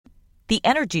The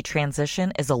energy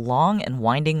transition is a long and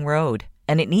winding road,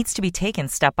 and it needs to be taken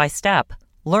step by step.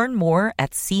 Learn more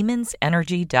at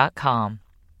SiemensEnergy.com.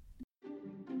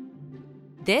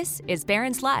 This is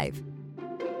Barron's Live.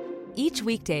 Each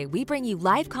weekday, we bring you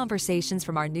live conversations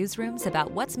from our newsrooms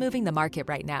about what's moving the market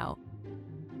right now.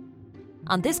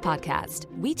 On this podcast,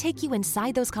 we take you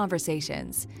inside those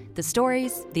conversations, the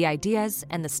stories, the ideas,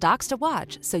 and the stocks to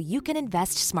watch so you can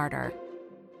invest smarter.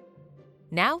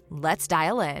 Now, let's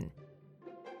dial in.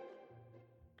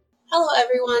 Hello,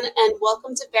 everyone, and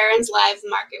welcome to Barron's Live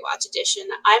Market Watch edition.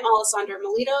 I'm Alessandra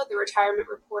Melito, the retirement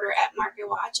reporter at Market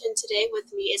Watch, and today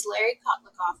with me is Larry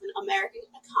Kotlikoff, an American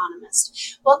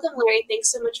economist. Welcome, Larry. Thanks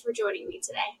so much for joining me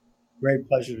today. Great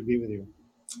pleasure to be with you.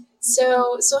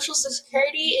 So, Social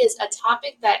Security is a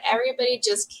topic that everybody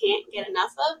just can't get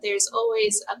enough of. There's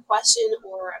always a question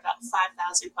or about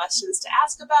 5,000 questions to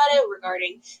ask about it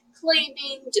regarding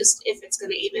claiming, just if it's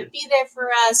going to even be there for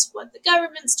us, what the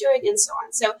government's doing, and so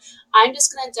on. So I'm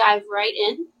just going to dive right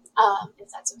in, if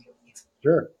that's okay with you.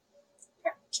 Sure.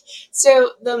 Perfect.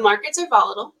 So the markets are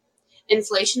volatile.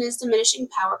 Inflation is diminishing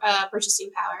purchasing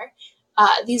power.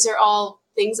 These are all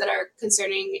things that are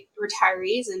concerning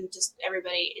retirees and just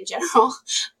everybody in general.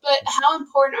 But how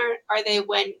important are they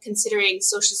when considering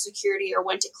Social Security or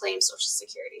when to claim Social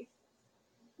Security?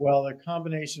 Well, the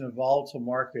combination of volatile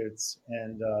markets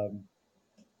and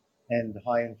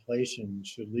high inflation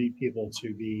should lead people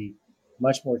to be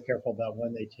much more careful about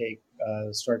when they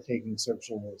start taking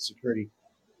Social Security.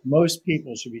 Most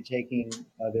people should be taking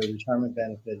their retirement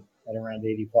benefit at around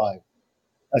 85.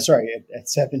 At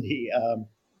 70.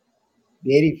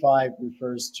 The 85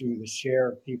 refers to the share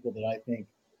of people that I think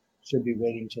should be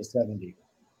waiting till 70.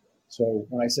 So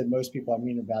when I said most people, I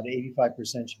mean about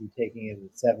 85% should be taking it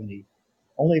at 70.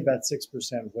 Only about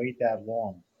 6% wait that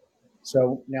long.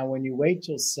 So now when you wait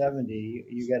till 70,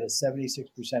 you get a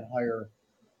 76% higher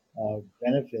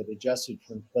benefit adjusted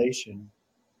for inflation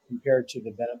compared to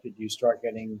the benefit you start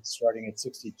getting starting at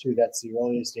 62. That's the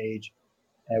earliest age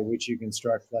at which you can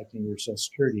start collecting your Social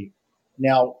Security.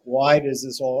 Now, why does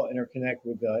this all interconnect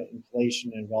with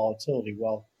inflation and volatility?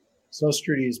 Well, Social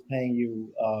Security is paying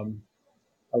you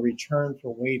a return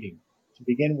for waiting. To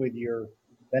begin with, your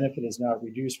benefit is not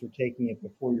reduced for taking it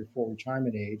before your full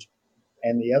retirement age.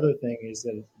 And the other thing is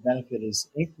that the benefit is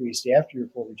increased after your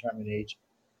full retirement age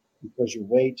because you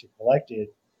wait to collect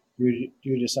it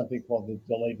due to something called the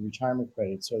delayed retirement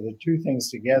credit. So the two things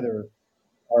together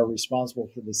are responsible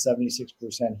for the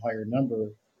 76% higher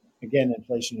number. Again,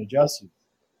 inflation adjusted.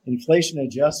 Inflation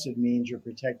adjusted means you're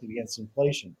protected against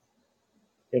inflation.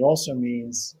 It also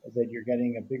means that you're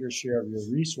getting a bigger share of your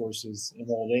resources in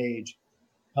old age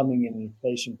coming in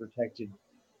inflation protected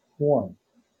form.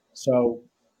 So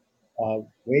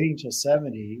waiting till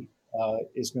 70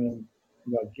 is going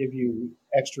to give you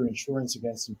extra insurance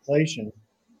against inflation.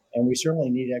 And we certainly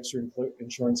need extra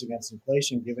insurance against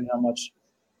inflation given how much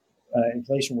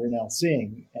inflation we're now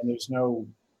seeing. And there's no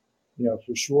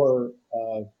for sure,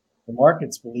 the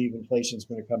markets believe inflation is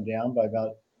going to come down by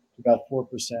about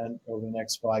 4% over the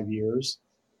next 5 years,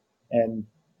 and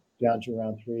down to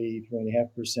around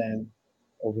 3.5%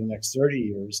 over the next 30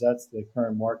 years. That's the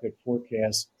current market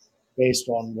forecast based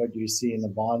on what you see in the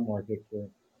bond market for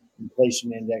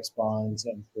inflation index bonds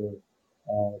and for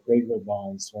regular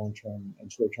bonds, long-term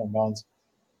and short-term bonds.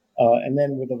 And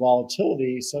then with the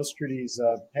volatility, Social Security's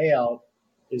payout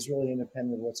is really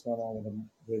independent of what's going on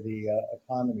with the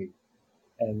economy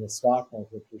and the stock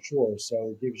market for sure.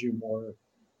 So it gives you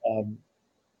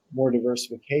more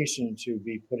diversification to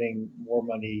be putting more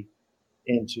money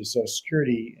into Social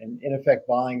Security and in effect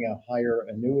buying a higher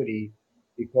annuity,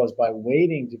 because by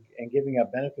waiting and giving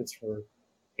up benefits for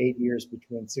 8 years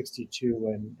between 62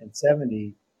 and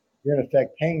 70, you're in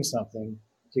effect paying something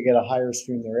to get a higher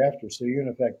stream thereafter. So you're in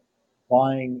effect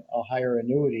buying a higher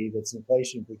annuity that's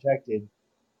inflation protected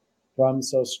from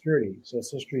Social Security. So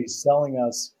Social Security is selling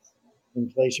us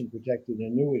inflation-protected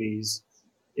annuities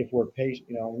if we're paid,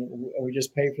 we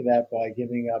just pay for that by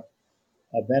giving up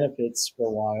benefits for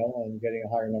a while and getting a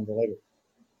higher number later.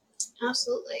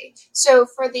 Absolutely. So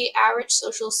for the average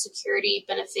Social Security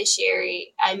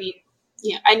beneficiary, I mean,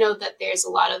 I know that there's a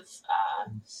lot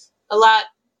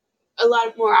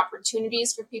more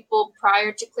opportunities for people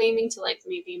prior to claiming to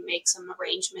maybe make some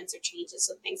arrangements or changes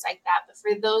and things like that. But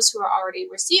for those who are already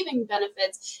receiving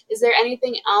benefits, is there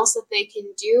anything else that they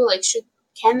can do?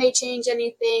 Can they change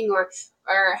anything or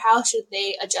how should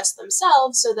they adjust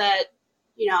themselves so that,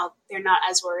 they're not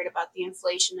as worried about the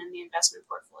inflation and the investment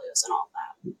portfolios and all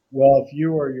that? Well, if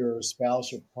you or your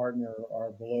spouse or partner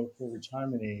are below full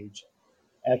retirement age,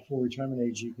 at full retirement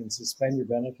age, you can suspend your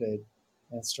benefit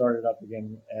and started up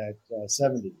again at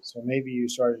 70. So maybe you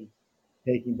started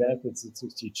taking benefits at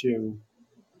 62.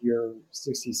 You're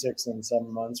 66 in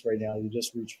some months right now. You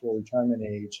just reached full retirement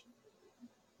age.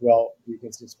 Well, you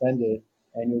can suspend it,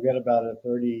 and you'll get about a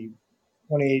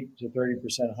 28 to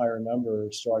 30% higher number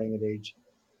starting at age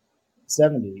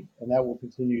 70, and that will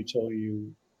continue till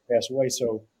you pass away.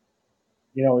 So,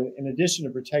 in addition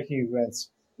to protecting you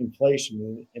against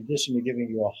inflation, in addition to giving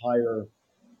you a higher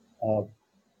uh,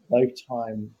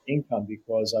 lifetime income,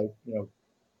 because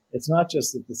it's not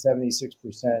just that the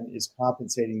 76% is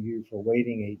compensating you for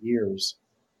waiting 8 years.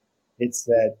 It's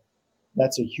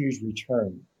that's a huge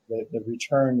return. The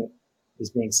return is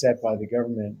being set by the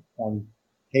government on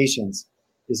patients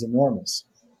is enormous,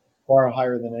 far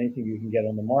higher than anything you can get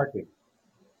on the market.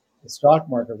 The stock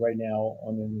market right now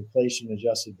on an inflation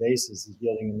adjusted basis is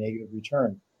yielding a negative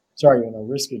return. Sorry, on a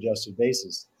risk adjusted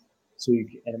basis.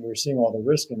 And we're seeing all the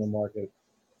risk in the market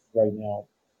right now.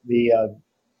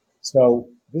 So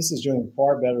this is doing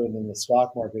far better than the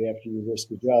stock market after you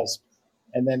risk adjust.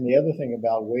 And then the other thing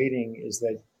about waiting is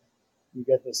that you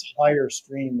get this higher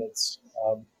stream that's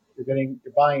you're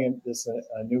buying this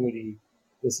annuity,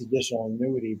 this additional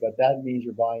annuity, but that means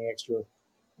you're buying extra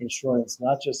insurance,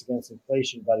 not just against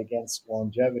inflation, but against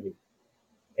longevity.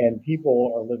 And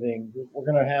people are we're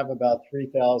going to have about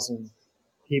 3,000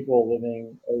 people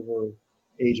living over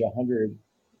age 100,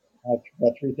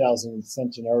 about 3,000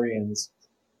 centenarians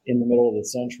in the middle of the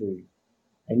century.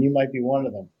 And you might be one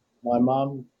of them. My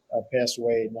mom passed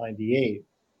away at 98.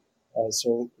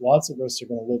 So lots of us are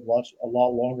going to live a lot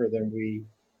longer than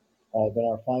than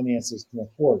our finances can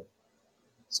afford.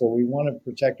 So we want to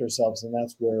protect ourselves, and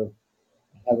that's where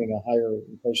having a higher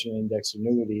inflation index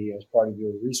annuity as part of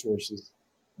your resources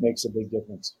makes a big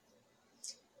difference.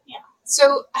 Yeah.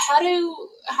 So how do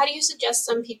you suggest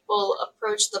some people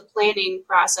approach the planning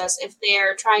process if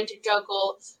they're trying to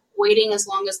juggle waiting as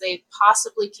long as they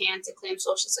possibly can to claim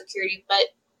Social Security,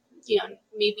 but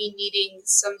maybe needing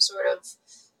some sort of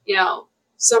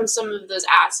some of those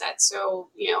assets? So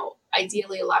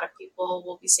ideally a lot of people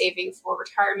will be saving for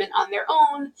retirement on their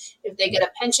own. If they get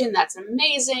a pension, that's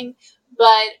amazing,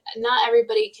 but not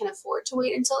everybody can afford to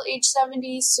wait until age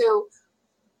 70. So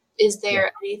is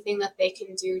there anything that they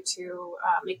can do to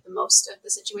make the most of the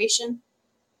situation?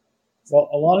 Well,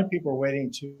 a lot of people are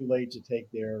waiting too late to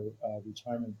take their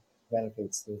retirement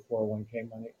benefits, their 401k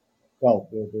money. Well,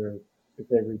 if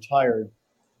they've retired,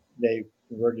 they've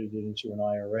converted it into an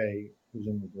IRA,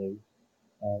 presumably.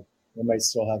 They might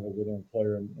still have a good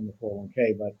employer in the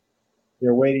 401k, but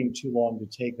they're waiting too long to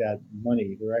take that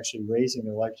money. They're actually raising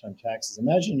their lifetime taxes.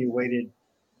 Imagine you waited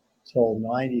till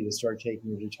 90 to start taking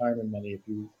your retirement money.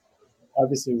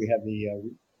 Obviously we have the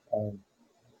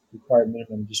required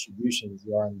minimum distributions,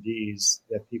 the RMDs,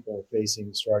 that people are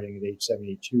facing starting at age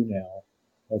 72 now.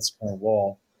 That's current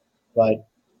law. But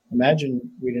imagine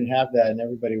we didn't have that and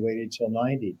everybody waited till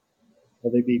 90.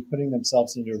 Well, they'd be putting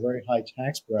themselves into a very high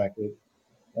tax bracket,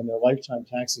 and their lifetime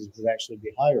taxes would actually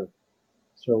be higher.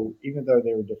 So even though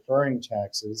they were deferring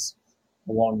taxes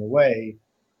along the way,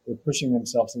 they're pushing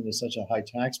themselves into such a high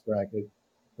tax bracket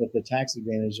that the tax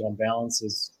advantage on balance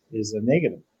is a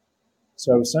negative.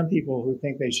 So some people who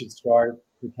think they should start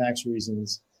for tax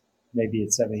reasons maybe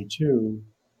at 72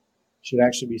 should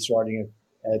actually be starting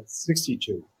at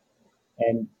 62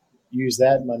 and use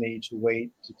that money to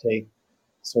wait to take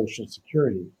Social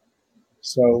Security.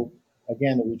 So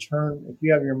again, the return, if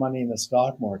you have your money in the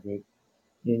stock market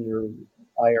in your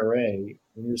IRA and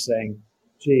you're saying,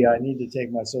 gee, I need to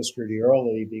take my Social Security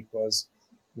early because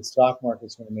the stock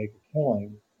market's going to make a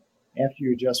killing, after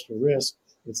you adjust for risk,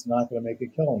 it's not going to make a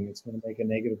killing. It's going to make a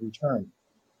negative return.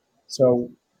 So,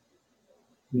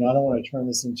 I don't want to turn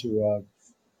this into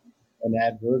an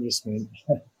advertisement,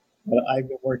 but I've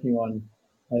been working on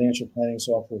financial planning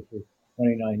software for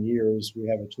 29 years. We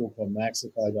have a tool called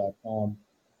Maxify.com.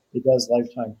 It does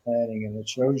lifetime planning, and it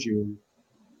shows you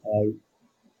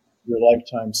your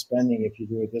lifetime spending if you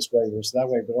do it this way versus that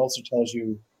way, but also tells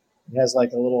you, it has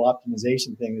like a little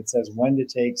optimization thing that says when to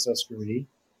take Social Security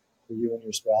for you and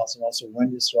your spouse, and also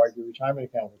when to start your retirement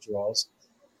account withdrawals.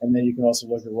 And then you can also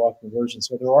look at Roth conversion.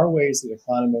 So there are ways that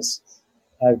economists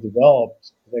have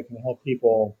developed that can help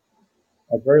people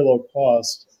at very low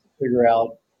cost figure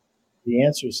out the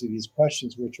answers to these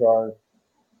questions, which are,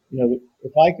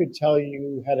 if I could tell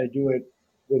you how to do it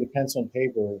with a pencil and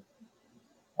paper,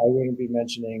 I wouldn't be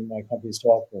mentioning my company's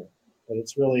software. But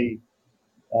it's really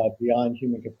beyond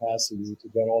human capacity to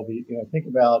get all the, think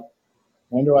about,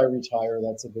 when do I retire?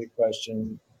 That's a big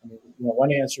question.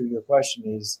 One answer to your question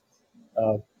is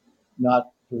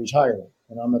not to retire.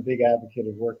 And I'm a big advocate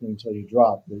of working until you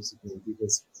drop, basically,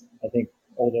 because I think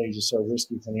old age is so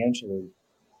risky financially,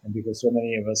 and because so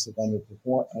many of us have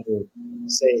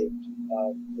saved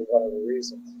for whatever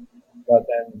reasons. But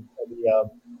then the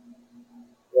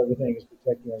other thing is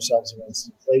protecting ourselves against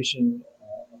inflation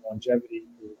and longevity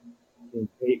through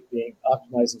being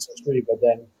optimizing Social Security. But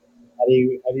then, how do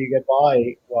you get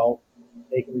by? Well,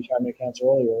 taking retirement accounts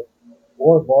earlier,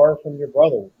 or borrow from your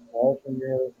brother, borrow from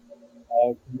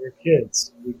your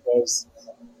kids, because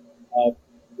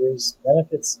there's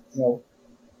benefits.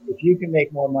 If you can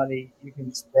make more money, you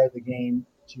can spread the gain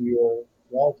to your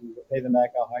relatives, pay them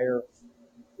back a higher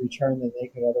return than they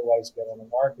could otherwise get on the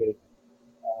market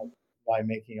by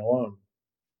making a loan.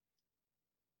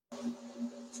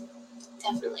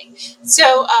 Definitely.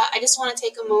 So I just want to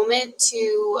take a moment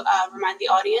to remind the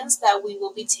audience that we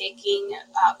will be taking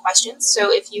questions.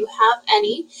 So if you have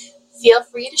any, feel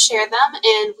free to share them,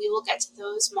 and we will get to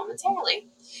those momentarily.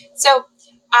 So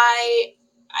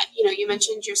you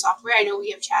mentioned your software. I know we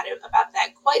have chatted about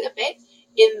that quite a bit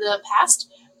in the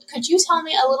past. Could you tell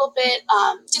me a little bit,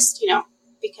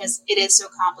 because it is so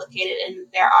complicated and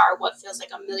there are what feels like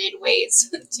a million ways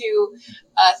to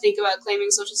think about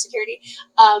claiming Social Security.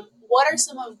 What are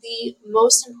some of the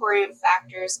most important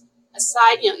factors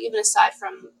even aside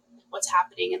from what's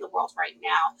happening in the world right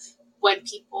now when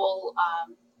people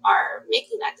are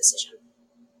making that decision?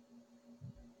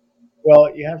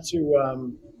 Well, you have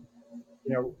to,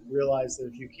 realize that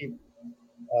if you keep,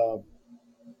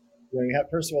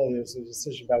 first of all, there's a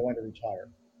decision about when to retire.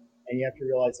 And you have to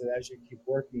realize that as you keep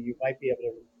working, you might be able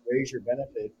to raise your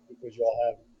benefit because you'll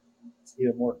have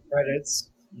either more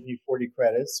credits. You need 40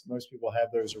 credits. Most people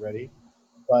have those already.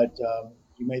 But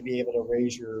you may be able to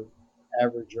raise your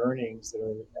average earnings that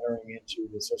are entering into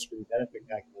the Social Security benefit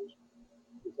calculation.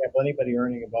 For example, anybody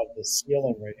earning above the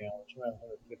ceiling right now, it's around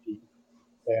 150,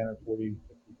 140, 50,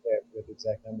 I forget the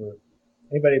exact number.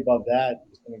 Anybody above that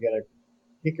is going to get a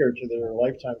kicker to their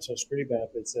lifetime Social Security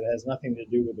benefits that has nothing to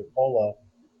do with the COLA.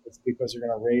 It's because they're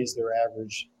going to raise their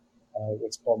average,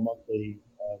 what's called monthly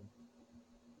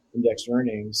indexed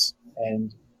earnings,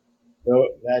 and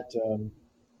that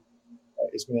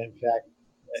is going to, in fact,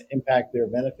 impact their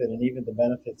benefit and even the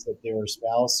benefits that their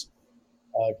spouse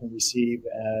can receive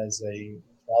as a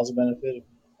spousal benefit.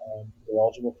 They're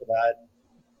eligible for that,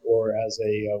 or as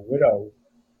a widow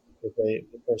if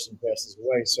the person passes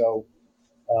away. So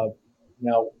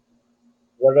now,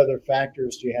 what other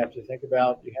factors do you have to think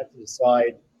about? You have to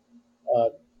decide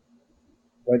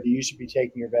whether you should be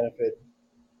taking your benefit.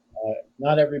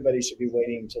 Not everybody should be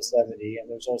waiting until 70. And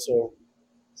there's also,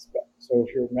 so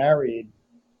if you're married,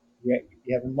 you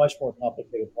have a much more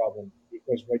complicated problem,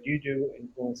 because what you do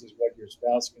influences what your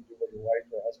spouse can do, what your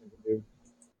wife or husband can do,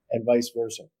 and vice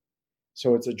versa.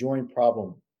 So it's a joint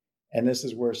problem. And this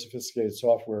is where sophisticated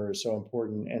software is so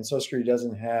important. And Social Security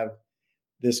doesn't have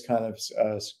this kind of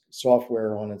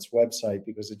software on its website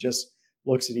because it just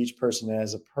looks at each person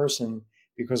as a person.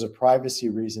 Because of privacy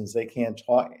reasons, they can't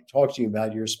talk to you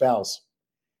about your spouse,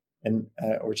 and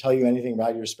or tell you anything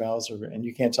about your spouse, and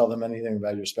you can't tell them anything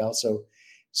about your spouse.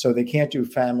 So they can't do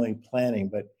family planning.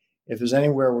 But if there's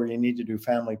anywhere where you need to do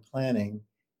family planning,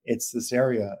 it's this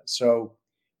area. So,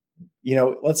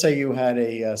 let's say you had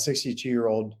a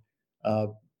 62-year-old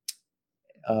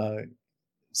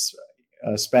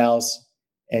spouse,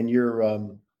 and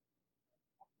you're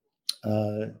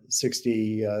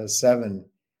 67.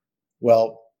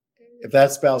 Well, if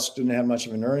that spouse didn't have much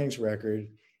of an earnings record,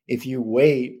 if you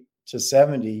wait to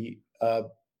 70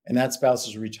 and that spouse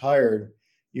is retired,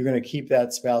 you're going to keep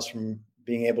that spouse from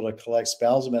being able to collect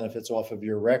spousal benefits off of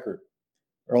your record,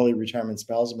 early retirement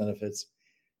spousal benefits.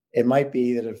 It might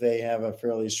be that if they have a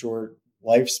fairly short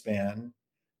lifespan,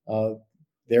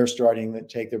 they're starting to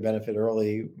take their benefit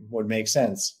early would make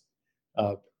sense.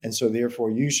 And so therefore,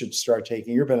 you should start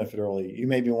taking your benefit early. You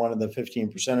may be one of the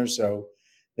 15% or so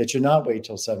that should not wait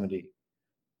till 70.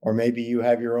 Or maybe you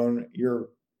have your own, you're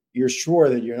sure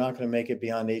that you're not going to make it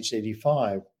beyond age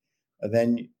 85.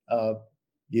 Then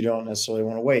you don't necessarily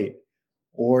want to wait.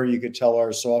 Or you could tell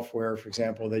our software, for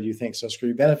example, that you think Social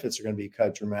Security benefits are going to be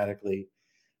cut dramatically.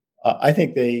 I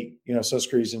think Social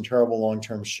Security is in terrible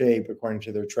long-term shape, according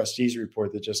to their trustees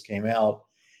report that just came out.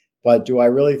 But do I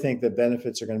really think that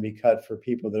benefits are going to be cut for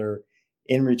people that are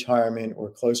in retirement or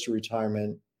close to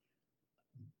retirement?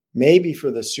 Maybe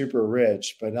for the super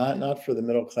rich, but not for the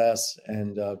middle class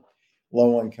and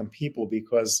low income people,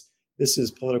 because this is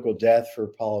political death for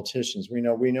politicians. We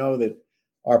know that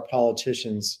our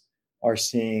politicians are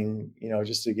seeing,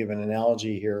 just to give an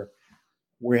analogy here,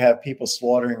 we have people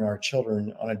slaughtering our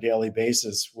children on a daily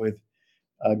basis with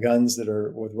guns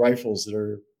with rifles that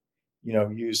are,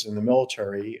 used in the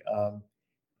military.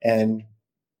 And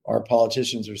our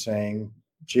politicians are saying,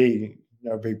 gee,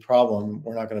 no big problem.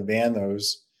 We're not going to ban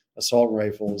those assault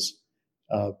rifles.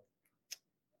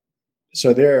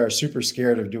 So they're super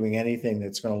scared of doing anything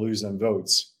that's going to lose them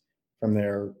votes from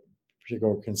their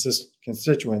particular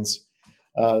constituents.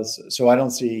 So I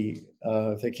don't see,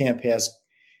 if they can't pass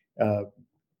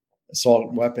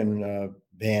assault weapon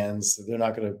bans, they're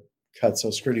not going to cut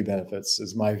Social Security benefits,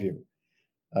 is my view.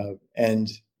 And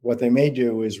what they may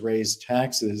do is raise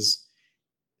taxes.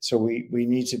 So we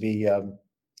need to be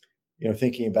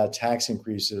thinking about tax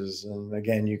increases. And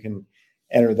again, you can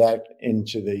enter that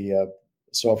into the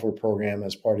software program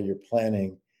as part of your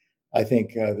planning. I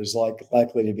think there's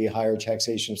likely to be higher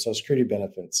taxation of Social Security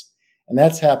benefits. And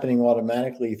that's happening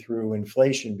automatically through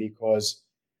inflation, because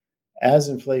as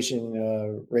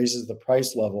inflation raises the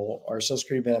price level, our Social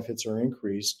Security benefits are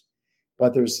increased.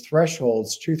 But there's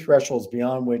thresholds, two thresholds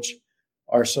beyond which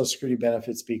our Social Security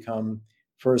benefits become,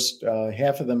 first,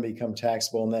 half of them become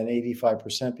taxable, and then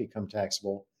 85% become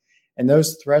taxable. And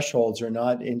those thresholds are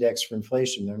not indexed for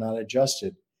inflation. They're not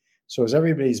adjusted. So as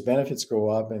everybody's benefits go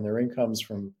up and their incomes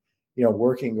from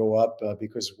working go up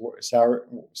because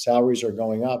salaries are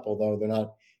going up, although they're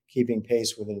not keeping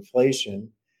pace with inflation,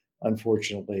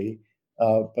 unfortunately.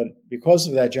 But because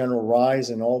of that general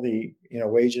rise in all the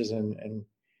wages and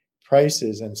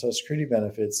prices and Social Security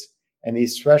benefits, and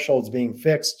these thresholds being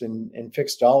fixed in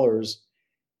fixed dollars,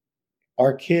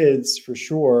 our kids for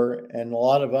sure, and a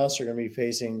lot of us are going to be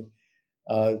facing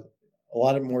a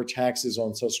lot of more taxes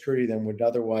on Social Security than would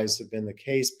otherwise have been the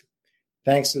case,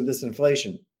 thanks to this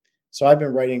inflation. So I've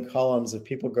been writing columns. If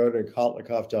people go to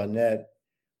kotlikov.net,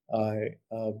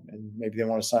 and maybe they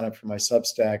want to sign up for my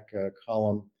Substack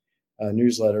column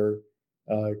newsletter,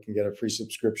 you can get a free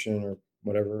subscription or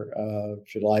whatever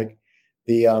if you'd like.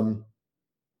 They'll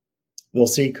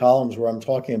see columns where I'm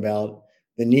talking about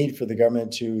the need for the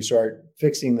government to start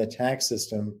fixing the tax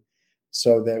system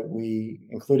so that we,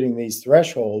 including these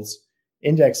thresholds,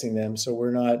 indexing them so if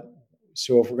we're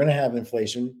going to have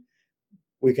inflation,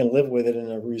 we can live with it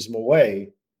in a reasonable way.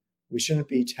 We shouldn't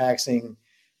be taxing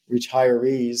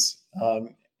retirees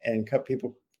and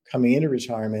people coming into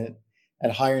retirement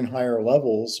at higher and higher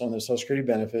levels on their Social Security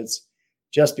benefits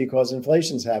just because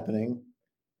inflation's happening,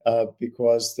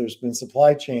 because there's been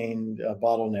supply chain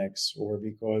bottlenecks, or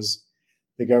because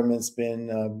the government's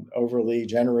been overly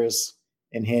generous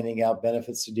in handing out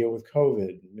benefits to deal with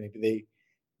COVID.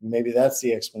 Maybe that's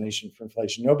the explanation for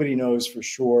inflation. Nobody knows for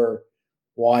sure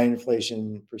why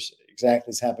inflation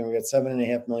exactly is happening. We got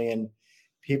 7.5 million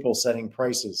people setting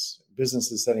prices,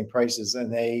 businesses setting prices,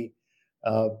 and they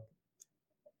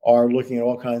are looking at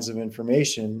all kinds of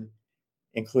information,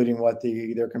 including what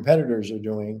their competitors are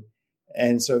doing.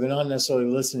 And so they're not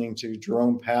necessarily listening to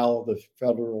Jerome Powell, the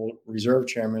Federal Reserve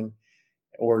Chairman,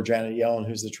 or Janet Yellen,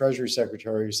 who's the Treasury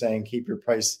Secretary, who's saying keep your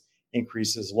price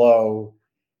increases low.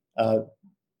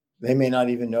 They may not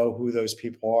even know who those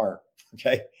people are.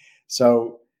 Okay,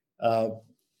 so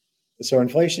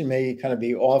inflation may kind of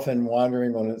be often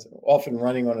running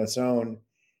on its own,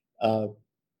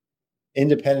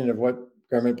 independent of what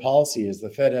government policy is.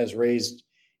 The Fed has raised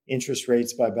interest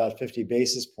rates by about 50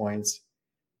 basis points.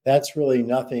 That's really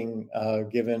nothing,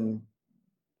 given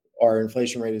our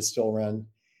inflation rate is still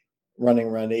running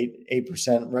around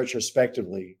 8%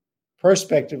 retrospectively.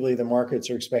 Prospectively, the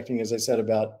markets are expecting, as I said,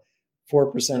 about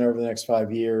 4% over the next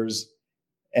 5 years,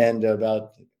 and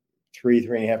about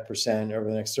 3.5% over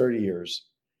the next 30 years.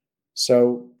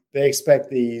 So they expect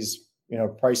these,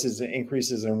 prices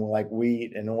increases in like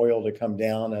wheat and oil to come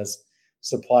down as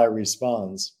supply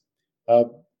responds.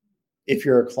 If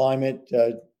you're a climate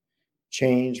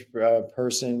change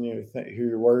person, who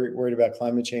you're worried about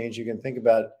climate change, you can think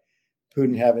about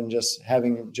Putin having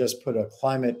just put a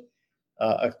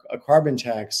carbon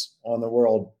tax on the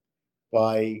world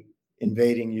by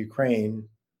invading Ukraine.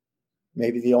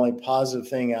 Maybe the only positive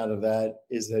thing out of that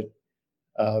is that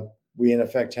we in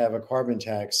effect have a carbon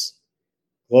tax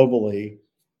globally,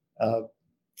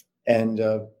 and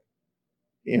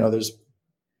there's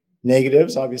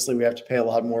negatives. Obviously, we have to pay a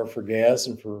lot more for gas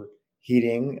and for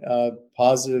heating.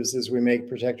 Positives is we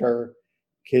protect our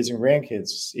kids and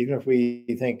grandkids. Even if we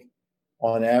think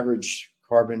on average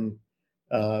climate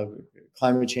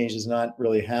change is not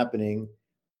really happening,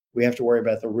 we have to worry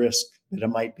about the risk that it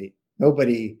might be.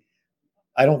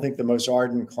 I don't think the most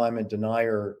ardent climate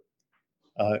denier,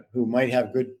 who might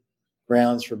have good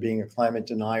grounds for being a climate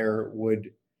denier,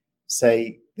 would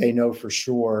say they know for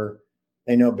sure.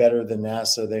 They know better than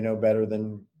NASA. They know better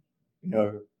than,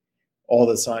 all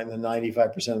the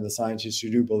 95% of the scientists who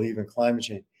do believe in climate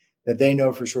change, that they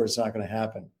know for sure it's not going to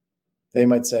happen. they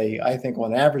might say, I think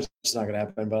on average it's not going to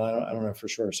happen, but I don't know for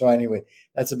sure. So anyway,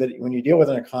 that's a bit, when you deal with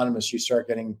an economist, you start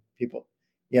getting people,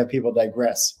 you have people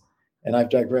digress. And I've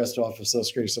digressed off of Social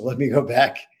Security. So let me go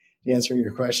back to answering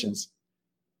your questions.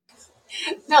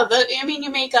 No,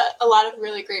 you make a lot of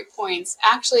really great points.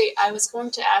 Actually, I was going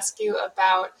to ask you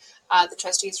about the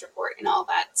trustees report and all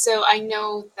that. So I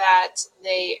know that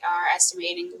they are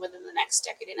estimating within the next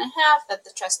decade and a half that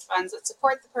the trust funds that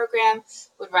support the program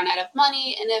would run out of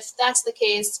money. And if that's the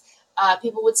case,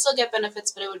 people would still get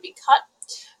benefits, but it would be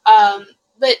cut.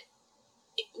 But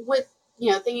with,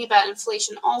 thinking about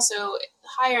inflation also,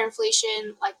 higher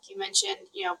inflation, like you mentioned,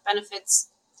 benefits,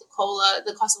 the COLA,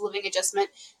 the cost of living adjustment,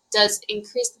 does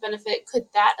increase the benefit. Could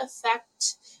that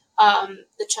affect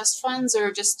the trust funds,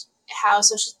 or just how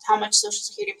much Social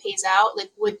Security pays out?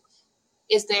 Like,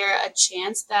 is there a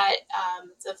chance that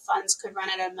the funds could run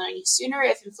out of money sooner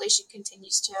if inflation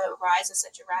continues to rise at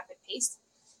such a rapid pace?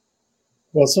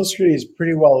 Well, Social Security is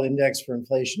pretty well indexed for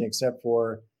inflation, except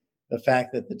for the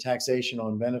fact that the taxation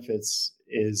on benefits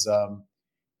is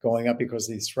going up because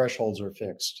these thresholds are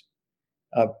fixed.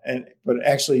 But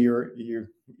actually, you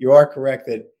are correct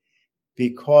that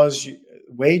because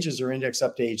wages are indexed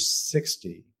up to age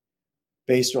 60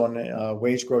 based on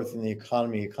wage growth in the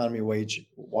economy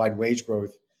wide wage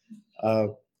growth.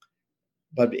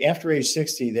 But after age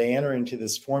 60, they enter into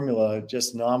this formula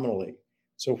just nominally.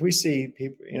 So if we see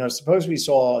people, suppose we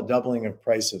saw a doubling of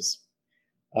prices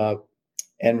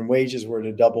and wages were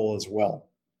to double as well.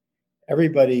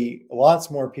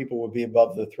 Lots more people would be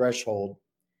above the threshold.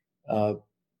 Anybody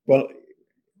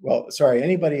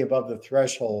above the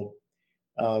threshold,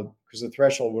 because the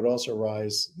threshold would also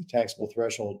rise, the taxable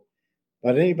threshold.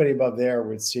 But anybody above there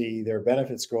would see their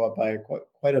benefits go up by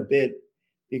quite a bit,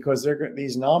 because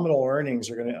these nominal earnings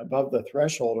are going to, above the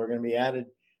threshold, are going to be added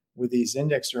with these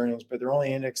indexed earnings, but they're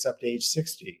only indexed up to age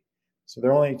 60. So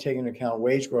they're only taking into account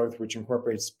wage growth, which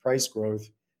incorporates price growth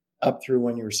up through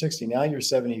when you were 60. Now you're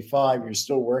 75, you're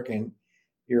still working.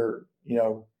 You're,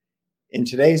 in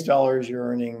today's dollars, you're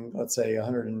earning, let's say,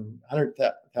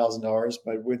 $100,000,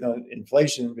 but with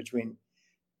inflation between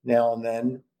now and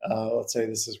then, let's say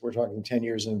we're talking 10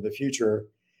 years into the future,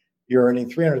 you're earning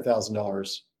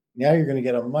 $300,000. Now you're going to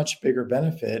get a much bigger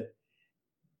benefit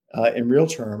in real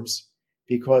terms,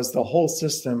 because the whole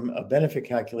system of benefit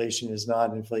calculation is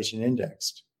not inflation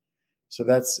indexed. So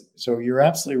you're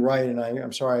absolutely right. And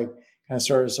I'm sorry, I kind of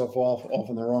started myself off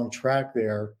on the wrong track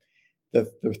there. The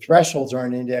thresholds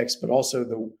aren't indexed, but also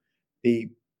the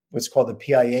what's called the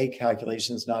PIA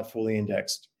calculation is not fully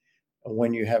indexed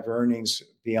when you have earnings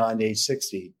beyond age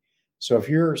 60. So if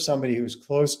you're somebody who's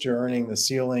close to earning the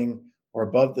ceiling or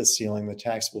above the ceiling, the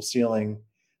taxable ceiling,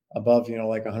 above,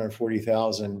 like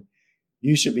 140,000,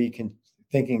 you should be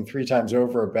thinking 3 times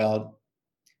over about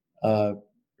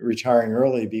retiring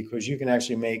early, because you can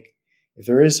actually if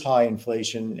there is high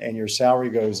inflation and your salary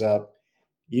goes up,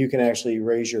 you can actually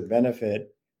raise your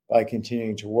benefit by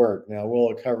continuing to work. Now,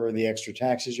 will it cover the extra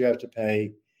taxes you have to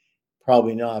pay?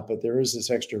 Probably not, but there is this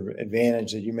extra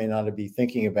advantage that you may not be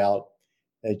thinking about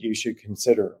that you should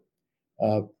consider.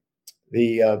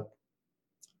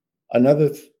 Another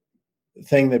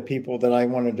thing that I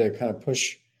wanted to kind of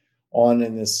push on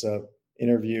in this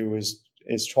interview is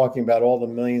talking about all the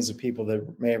millions of people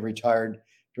that may have retired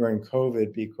during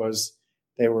COVID because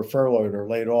they were furloughed or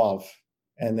laid off,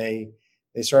 and they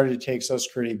started to take Social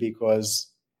Security because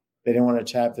they didn't want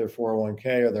to tap their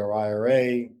 401k or their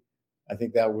IRA. I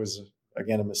think that was,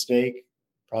 again, a mistake.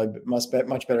 Probably much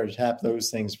better to tap those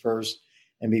things first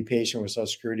and be patient with Social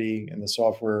Security, and the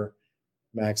software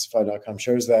Maxify.com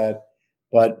shows that.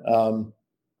 But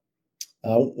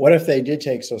what if they did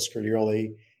take Social Security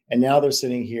early, and now they're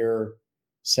sitting here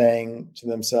saying to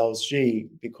themselves, gee,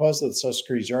 because of the Social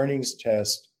Security's earnings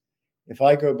test, if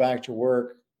I go back to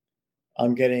work,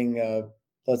 I'm getting,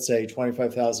 let's say,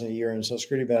 $25,000 a year in Social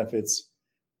Security benefits.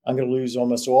 I'm going to lose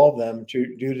almost all of them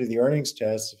due to the earnings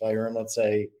test. If I earn, let's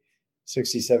say,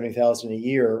 $60,000, $70,000 a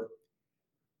year,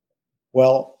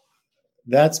 well,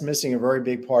 that's missing a very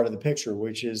big part of the picture,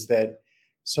 which is that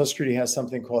Social Security has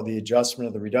something called the adjustment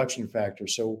of the reduction factor.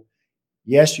 So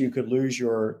yes, you could lose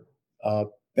your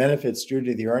benefits due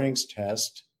to the earnings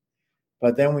test,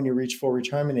 but then when you reach full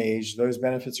retirement age, those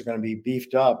benefits are going to be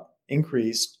beefed up,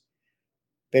 increased,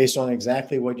 based on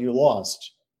exactly what you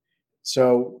lost.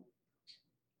 So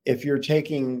if you're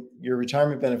taking your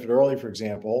retirement benefit early, for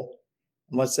example,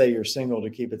 and let's say you're single to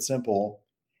keep it simple,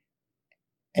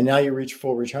 and now you reach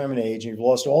full retirement age, and you've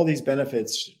lost all these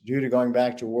benefits due to going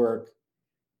back to work,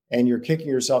 and you're kicking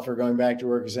yourself for going back to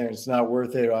work and saying it's not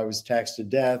worth it. I was taxed to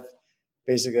death.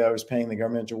 Basically, I was paying the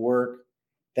government to work.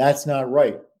 That's not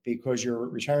right. because your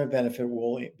retirement benefit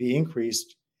will be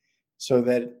increased so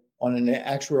that on an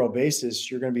actuarial basis,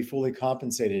 you're going to be fully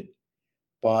compensated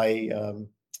by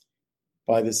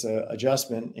this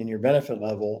adjustment in your benefit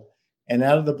level. And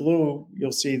out of the blue,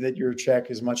 you'll see that your check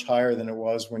is much higher than it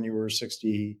was when you were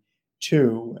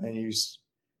 62 and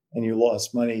you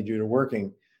lost money due to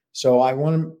working. So I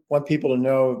want people to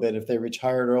know that if they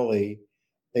retired early,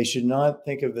 they should not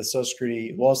think of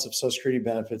the loss of Social Security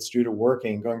benefits due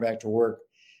to going back to work,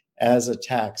 as a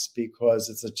tax, because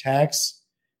it's a tax.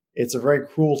 It's a very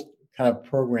cruel kind of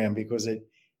program because it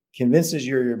convinces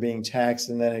you're being taxed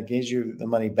and then it gives you the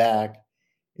money back.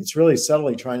 It's really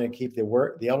subtly trying to keep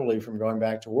the elderly from going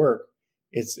back to work.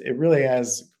 It really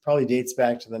probably dates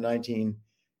back to the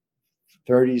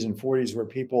 1930s and 40s, where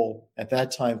people at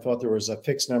that time thought there was a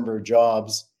fixed number of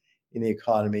jobs in the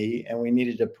economy and we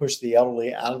needed to push the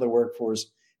elderly out of the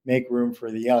workforce, make room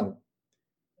for the young.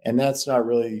 And that's not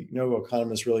really, no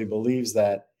economist really believes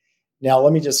that. Now,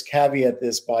 let me just caveat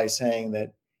this by saying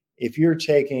that if you're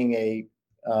taking a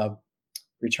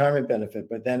retirement benefit,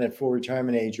 but then at full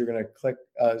retirement age, you're going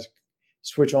to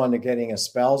switch on to getting a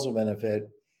spousal benefit,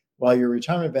 while your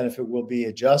retirement benefit will be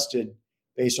adjusted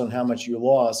based on how much you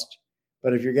lost.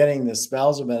 But if you're getting the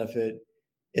spousal benefit,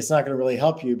 it's not going to really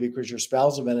help you because your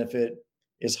spousal benefit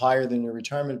is higher than your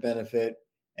retirement benefit,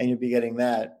 and you'll be getting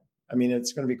that. I mean,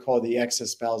 it's going to be called the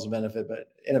excess spousal benefit, but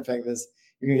in effect, you're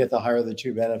going to get the higher of the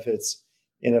two benefits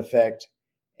in effect.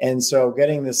 And so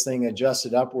getting this thing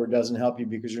adjusted upward doesn't help you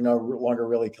because you're no longer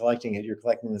really collecting it. You're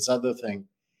collecting this other thing,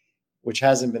 which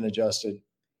hasn't been adjusted.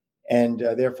 And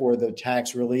therefore, the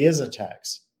tax really is a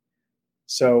tax.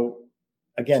 So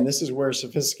again, this is where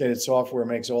sophisticated software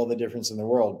makes all the difference in the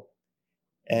world.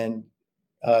 And,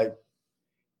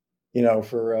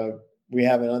 we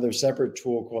have another separate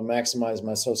tool called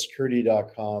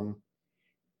MaximizeMySocialSecurity.com,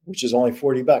 which is only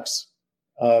 $40.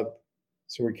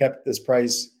 So we kept this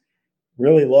price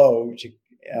really low,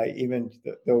 even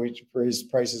though we raised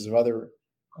prices of our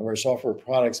software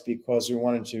products, because we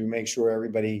wanted to make sure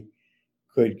everybody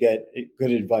could get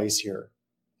good advice here.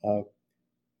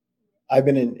 I've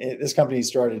been this company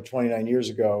started 29 years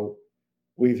ago.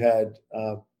 We've had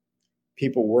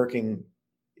people working.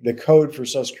 The code for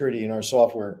Social Security in our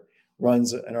software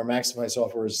runs, and our Maximize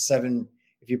software is 7.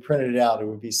 If you printed it out, it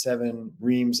would be 7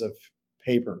 reams of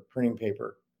paper, printing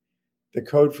paper. The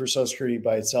code for Social Security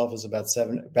by itself is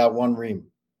about 1 ream,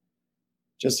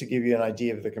 just to give you an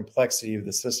idea of the complexity of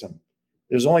the system.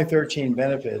 There's only 13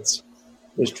 benefits.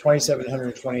 There's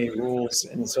 2,728 rules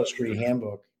in the Social Security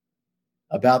handbook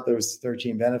about those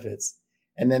 13 benefits.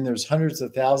 And then there's hundreds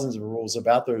of thousands of rules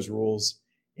about those rules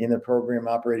in the program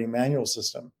operating manual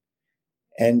system.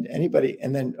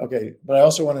 But I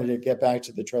also wanted to get back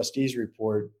to the trustees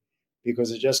report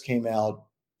because it just came out,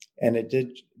 and it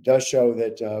does show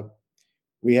that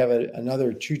we have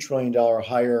another $2 trillion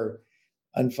higher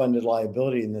unfunded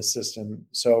liability in this system.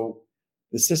 So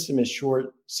the system is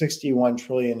short 61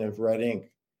 trillion of red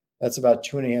ink. That's about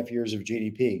 2.5 years of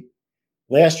GDP.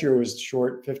 Last year was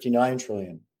short 59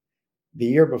 trillion. The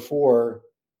year before,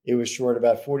 it was short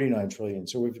about 49 trillion.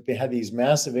 So we've had these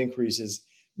massive increases,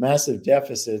 massive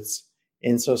deficits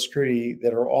in Social Security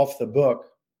that are off the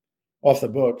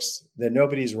books, that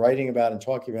nobody's writing about and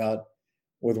talking about,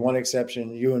 with one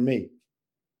exception, you and me.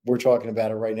 We're talking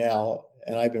about it right now,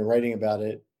 and I've been writing about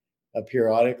it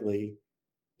periodically.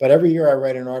 But every year I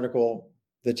write an article,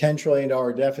 the $10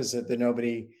 trillion deficit that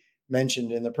nobody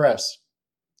mentioned in the press.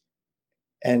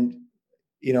 And,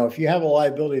 if you have a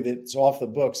liability that's off the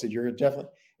books, that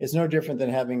it's no different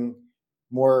than having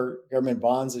more government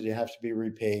bonds that you have to be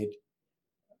repaid.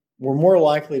 We're more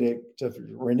likely to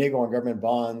renege on government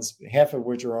bonds, half of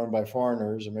which are owned by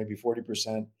foreigners, or maybe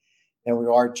 40%, than we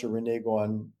are to renege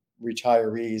on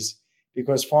retirees,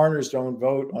 because foreigners don't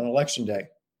vote on election day.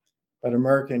 But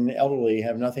American elderly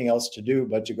have nothing else to do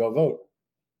but to go vote.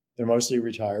 They're mostly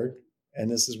retired. And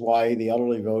this is why the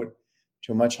elderly vote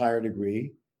to a much higher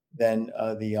degree than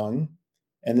the young.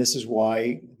 And this is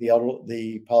why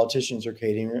the politicians are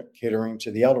catering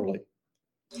to the elderly.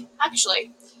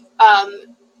 Actually,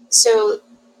 so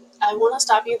I want to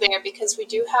stop you there because we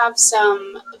do have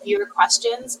some viewer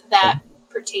questions that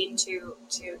pertain to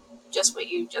just what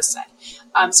you just said.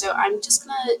 So I'm just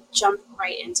going to jump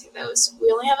right into those. We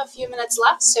only have a few minutes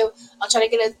left, so I'll try to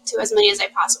get to as many as I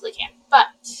possibly can. But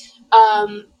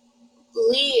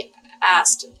Lee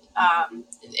asked, and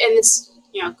this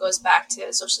goes back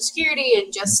to Social Security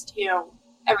and just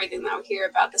everything that we hear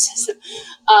about the system.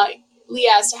 Lee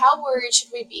asked, how worried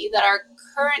should we be that our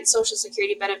current Social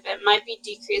Security benefit might be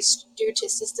decreased due to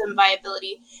system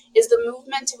viability? Is the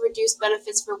movement to reduce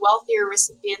benefits for wealthier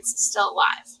recipients still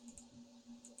alive?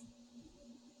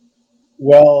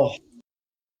 Well,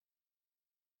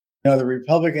 the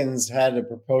Republicans had a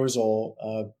proposal.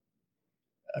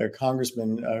 A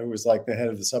congressman who was like the head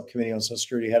of the subcommittee on Social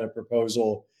Security had a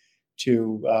proposal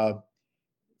to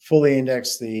fully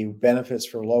index the benefits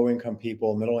for low-income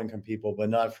people, middle-income people, but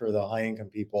not for the high-income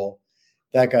people.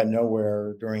 That got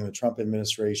nowhere during the Trump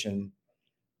administration.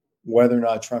 Whether or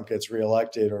not Trump gets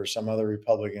reelected or some other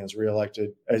Republican is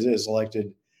elected,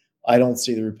 I don't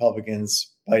see the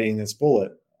Republicans biting this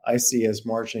bullet. I see us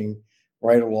marching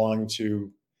right along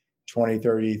to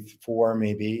 2034,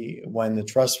 maybe, when the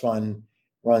trust fund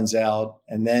runs out,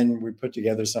 and then we put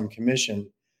together some commission.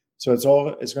 So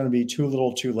it's going to be too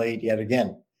little too late yet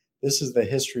again. This is the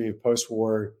history of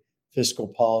post-war fiscal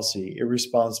policy: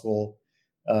 irresponsible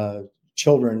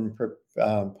children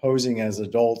posing as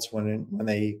adults when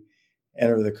they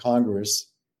enter the Congress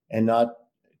and not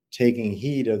taking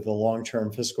heed of the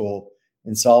long-term fiscal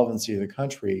insolvency of the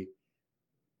country.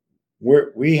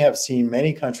 We have seen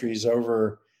many countries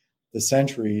over the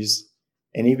centuries,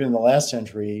 and even in the last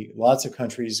century, lots of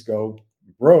countries go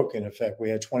broke. In effect,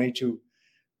 we had 22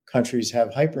 countries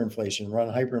have run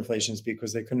hyperinflations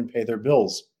because they couldn't pay their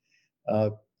bills.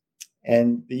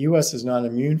 And the U.S. is not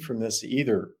immune from this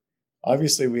either.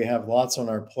 Obviously, we have lots on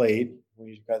our plate.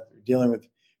 We've got dealing with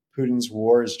Putin's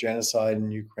war, his genocide in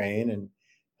Ukraine, and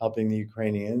helping the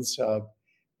Ukrainians.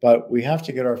 But we have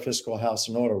to get our fiscal house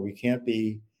in order.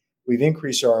 We've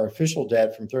increased our official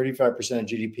debt from 35% of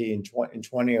GDP in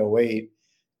 2008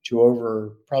 to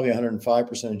over probably 105%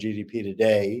 of GDP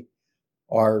today.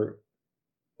 Our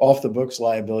off the books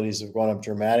liabilities have gone up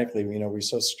dramatically.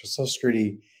 Social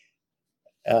Security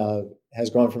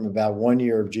has gone from about 1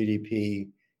 year of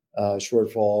GDP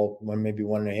shortfall, maybe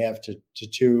 1.5 to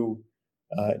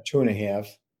 2.5.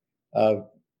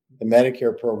 The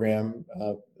Medicare program,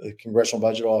 the Congressional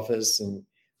Budget Office, and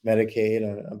Medicaid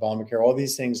and Obamacare, all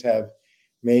these things have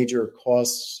major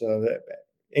costs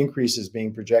increases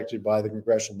being projected by the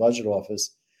Congressional Budget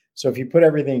Office. So if you put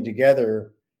everything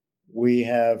together, we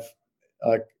have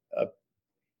a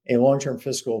long-term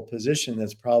fiscal position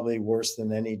that's probably worse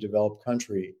than any developed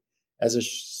country as a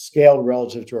scaled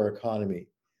relative to our economy.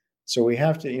 So we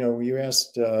have to, you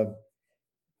asked,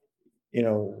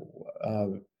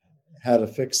 how to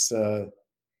fix,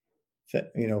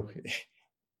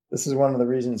 this is one of the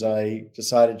reasons I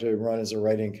decided to run as a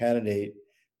write-in candidate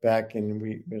back, and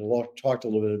we talked a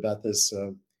little bit about this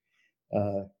in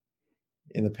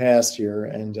the past here.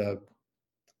 And,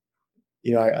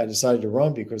 I decided to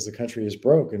run because the country is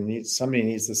broke and somebody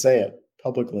needs to say it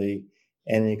publicly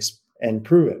and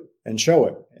prove it and show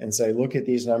it and say, look at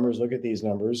these numbers.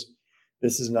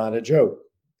 This is not a joke.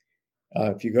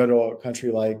 If you go to a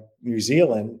country like New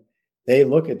Zealand, they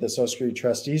look at the Social Security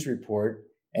Trustees report,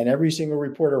 and every single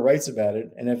reporter writes about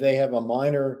it. And if they have a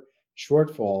minor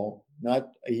shortfall, not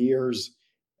a year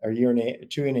and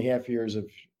 2.5 years of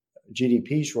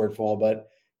GDP shortfall,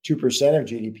 but 2% of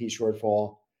GDP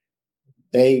shortfall,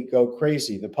 they go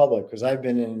crazy, the public, because I've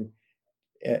been in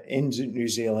New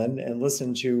Zealand and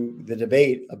listened to the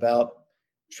debate about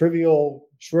trivial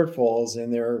shortfalls in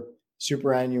their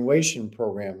superannuation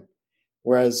program,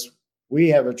 whereas we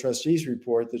have a trustees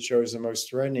report that shows the most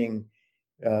threatening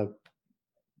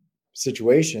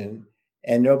situation,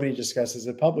 and nobody discusses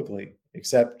it publicly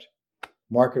except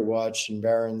MarketWatch and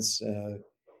Barron's,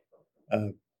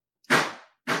 and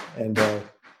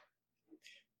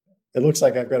it looks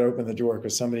like I've got to open the door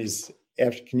because somebody's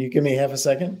after. Can you give me half a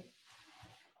second?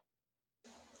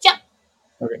 Yeah.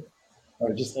 Okay. All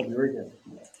right, just let me read it.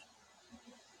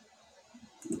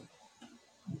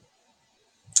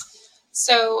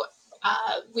 So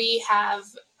we have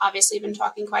obviously been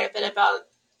talking quite a bit about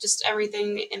just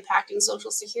everything impacting Social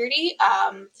Security.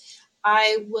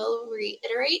 I will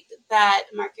reiterate that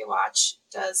MarketWatch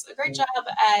does a great job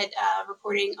at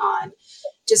reporting on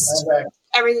just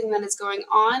everything that is going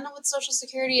on with Social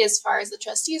Security as far as the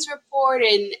trustees report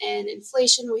and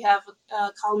inflation. We have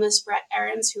columnist Brett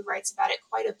Ahrens who writes about it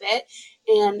quite a bit.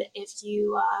 And if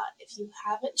you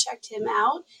haven't checked him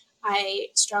out, I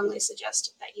strongly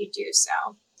suggest that you do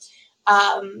so.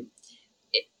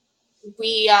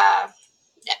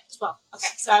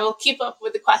 Okay, so I will keep up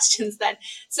with the questions then.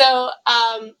 So,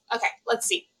 okay, let's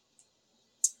see.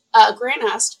 Grant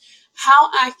asked,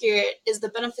 how accurate is the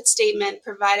benefit statement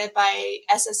provided by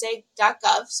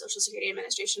SSA.gov, Social Security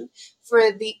Administration,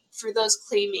 for those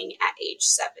claiming at age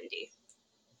 70?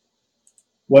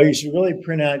 Well, you should really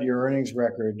print out your earnings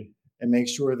record and make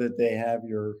sure that they have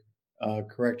your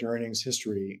correct earnings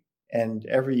history. And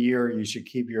every year you should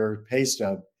keep your pay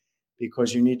stub,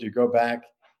 because you need to go back.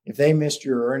 If they missed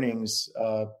your earnings,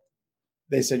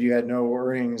 they said you had no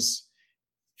earnings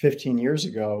 15 years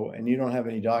ago and you don't have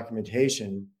any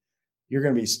documentation, you're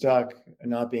going to be stuck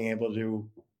and not being able to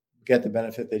get the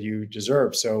benefit that you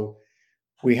deserve. So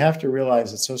we have to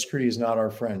realize that Social Security is not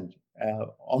our friend.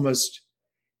 Almost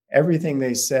everything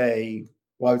they say,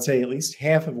 well, I would say at least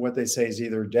half of what they say is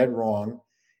either dead wrong,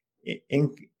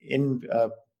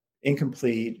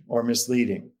 incomplete, or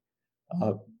misleading.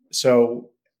 And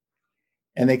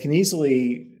they can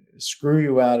easily screw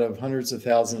you out of hundreds of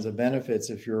thousands of benefits.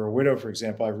 If you're a widow, for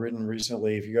example, I've written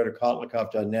recently, if you go to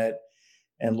kotlikoff.net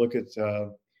and look at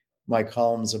my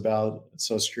columns about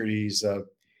Social Security's, the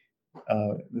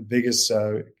biggest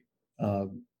committer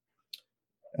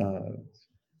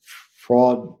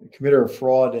of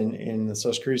fraud in the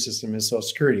Social Security system is Social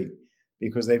Security,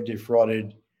 because they've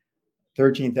defrauded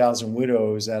 13,000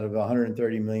 widows out of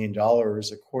 $132 million,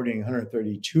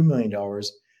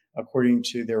 according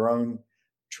to their own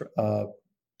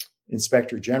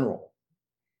inspector general.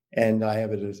 And I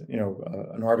have it as,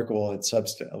 an article at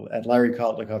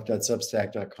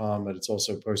larrykotlikoff.substack.com, but it's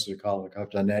also posted at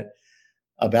kotlikoff.net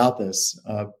about this.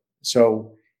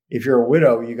 So if you're a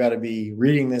widow, you got to be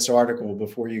reading this article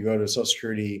before you go to Social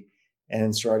Security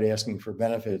and start asking for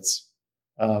benefits.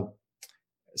 Let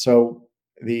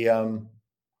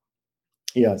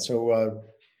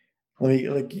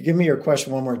me give me your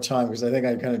question one more time, because I think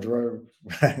I kind of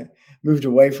moved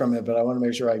away from it, but I want to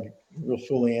make sure I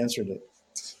fully answered it.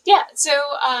 Yeah. So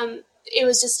it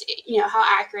was just, how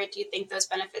accurate do you think those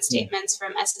benefit statements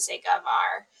from SSA Gov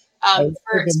are,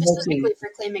 specifically for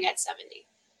claiming at 70?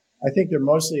 I think they're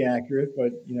mostly accurate,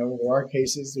 but there are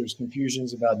cases, there's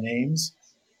confusions about names.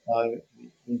 The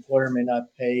employer may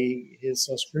not pay his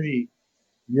Social Security,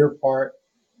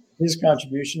 his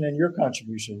contribution and your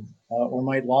contribution, or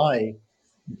might lie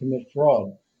and commit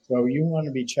fraud. So you want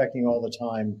to be checking all the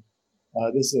time.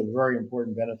 This is a very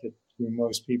important benefit to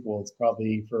most people. It's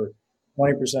probably for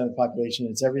 20% of the population.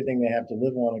 It's everything they have to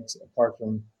live on, apart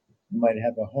from you might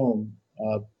have a home.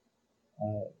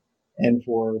 And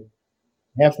for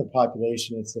half the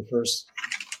population, it's the first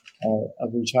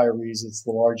of retirees. It's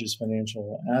the largest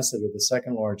financial asset, or the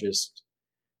second largest.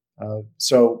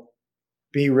 So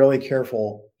be really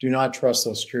careful. Do not trust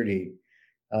Social Security.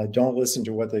 Don't listen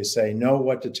to what they say. Know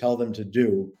what to tell them to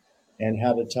do and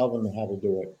how to tell them how to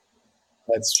do it.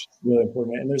 That's really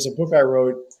important. And there's a book I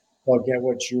wrote called Get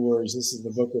What's Yours. This is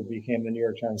the book that became the New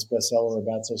York Times bestseller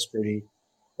about Social Security,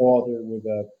 co-authored with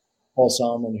Paul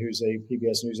Solomon, who's a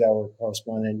PBS NewsHour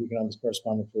correspondent, economics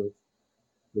correspondent for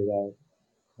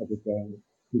public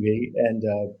TV, and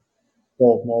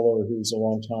Philip Mueller, who's a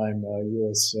longtime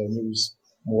U.S. News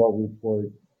and World Report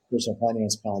personal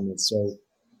finance columnist. So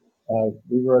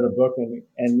we wrote a book, and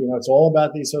it's all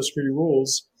about these Social Security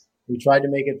rules. We tried to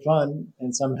make it fun,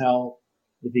 and somehow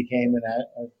it became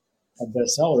a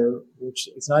bestseller, which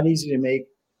it's not easy to make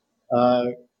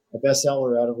a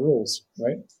bestseller out of rules,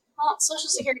 right? Well, Social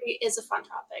Security is a fun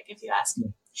topic, if you ask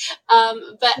me.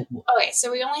 Okay, so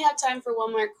we only have time for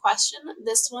one more question.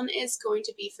 This one is going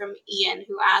to be from Ian,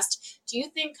 who asked, do you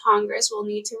think Congress will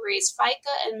need to raise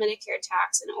FICA and Medicare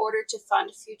tax in order to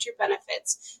fund future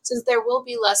benefits, since there will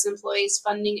be less employees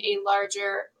funding a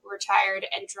larger retired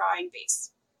and drawing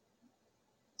base?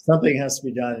 Something has to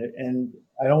be done, and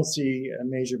I don't see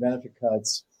major benefit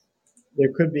cuts.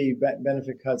 There could be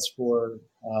benefit cuts for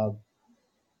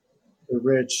the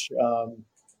rich,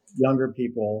 younger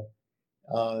people.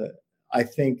 I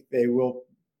think they will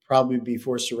probably be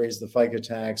forced to raise the FICA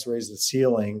tax, raise the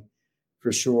ceiling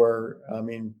for sure. I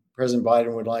mean, President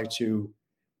Biden would like to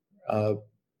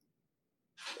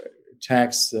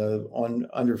tax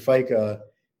under FICA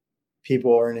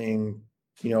people earning,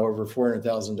 over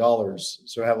 $400,000.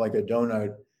 So have like a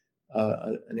donut,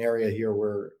 an area here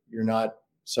where you're not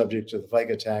subject to the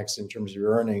FICA tax in terms of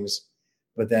your earnings,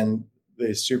 but then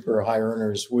the super high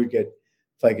earners would get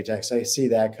FICA tax. I see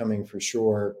that coming for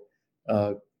sure.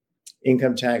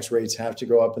 Income tax rates have to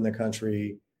go up in the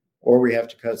country, or we have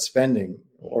to cut spending,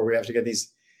 or we have to get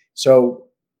these. So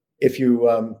if you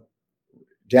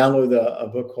download a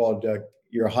book called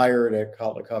You're Hired at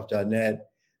kotlikoff.net,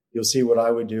 you'll see what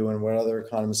I would do and what other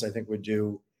economists I think would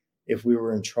do if we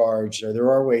were in charge. There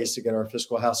are ways to get our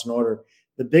fiscal house in order.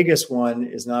 The biggest one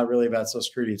is not really about Social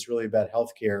Security. It's really about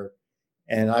healthcare.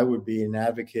 And I would be an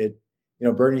advocate.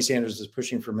 Bernie Sanders is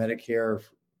pushing for Medicare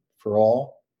for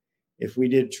all. If we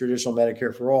did traditional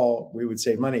Medicare for all, we would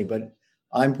save money. But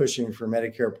I'm pushing for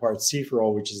Medicare Part C for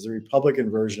all, which is the Republican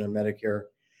version of Medicare,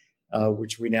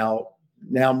 which we now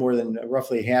more than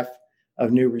roughly half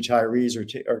of new retirees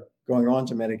are going on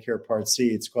to Medicare Part C.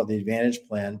 It's called the Advantage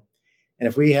Plan. And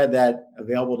if we had that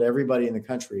available to everybody in the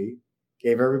country,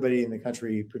 gave everybody in the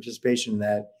country participation in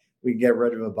that, we can get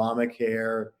rid of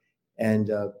Obamacare and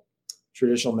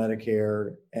traditional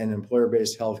Medicare and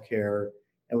employer-based health care,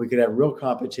 and we could have real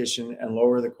competition and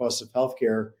lower the cost of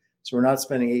healthcare. So we're not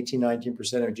spending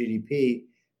 18-19% of GDP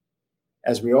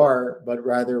as we are, but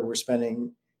rather we're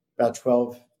spending about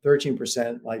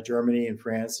 12-13% like Germany and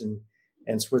France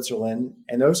and Switzerland.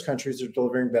 And those countries are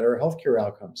delivering better healthcare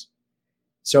outcomes.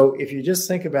 So if you just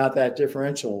think about that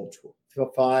differential,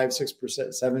 5-6%,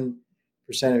 7%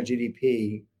 of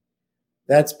GDP,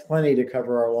 that's plenty to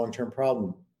cover our long-term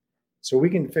problem. So we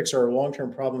can fix our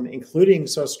long-term problem, including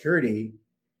Social Security,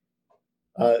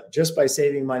 just by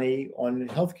saving money on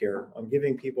healthcare, on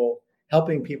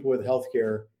helping people with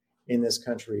healthcare in this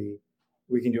country.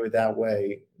 We can do it that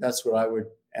way. That's what I would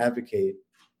advocate,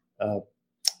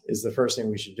 is the first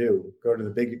thing we should do. Go to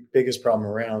the biggest problem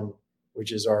around,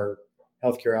 which is our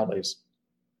healthcare outlays.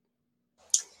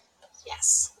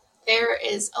 Yes, there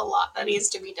is a lot that needs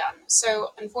to be done.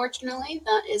 So unfortunately,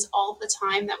 that is all the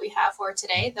time that we have for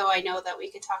today, though I know that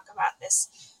we could talk about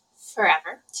this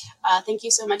forever. Thank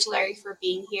you so much, Larry, for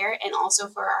being here, and also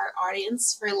for our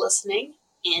audience for listening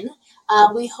in.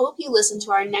 We hope you listen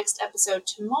to our next episode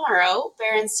tomorrow.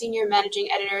 Barron's Senior Managing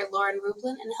Editor Lauren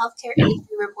Rublin and healthcare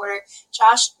industry reporter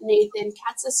Josh Nathan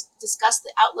Katsas discuss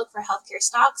the outlook for healthcare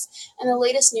stocks and the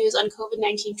latest news on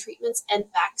COVID-19 treatments and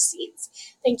vaccines.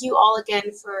 Thank you all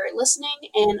again for listening,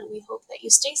 and we hope that you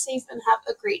stay safe and have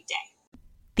a great day.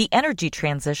 The energy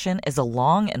transition is a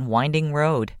long and winding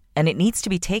road, and it needs to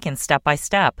be taken step by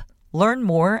step. Learn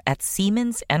more at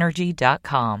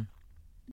SiemensEnergy.com.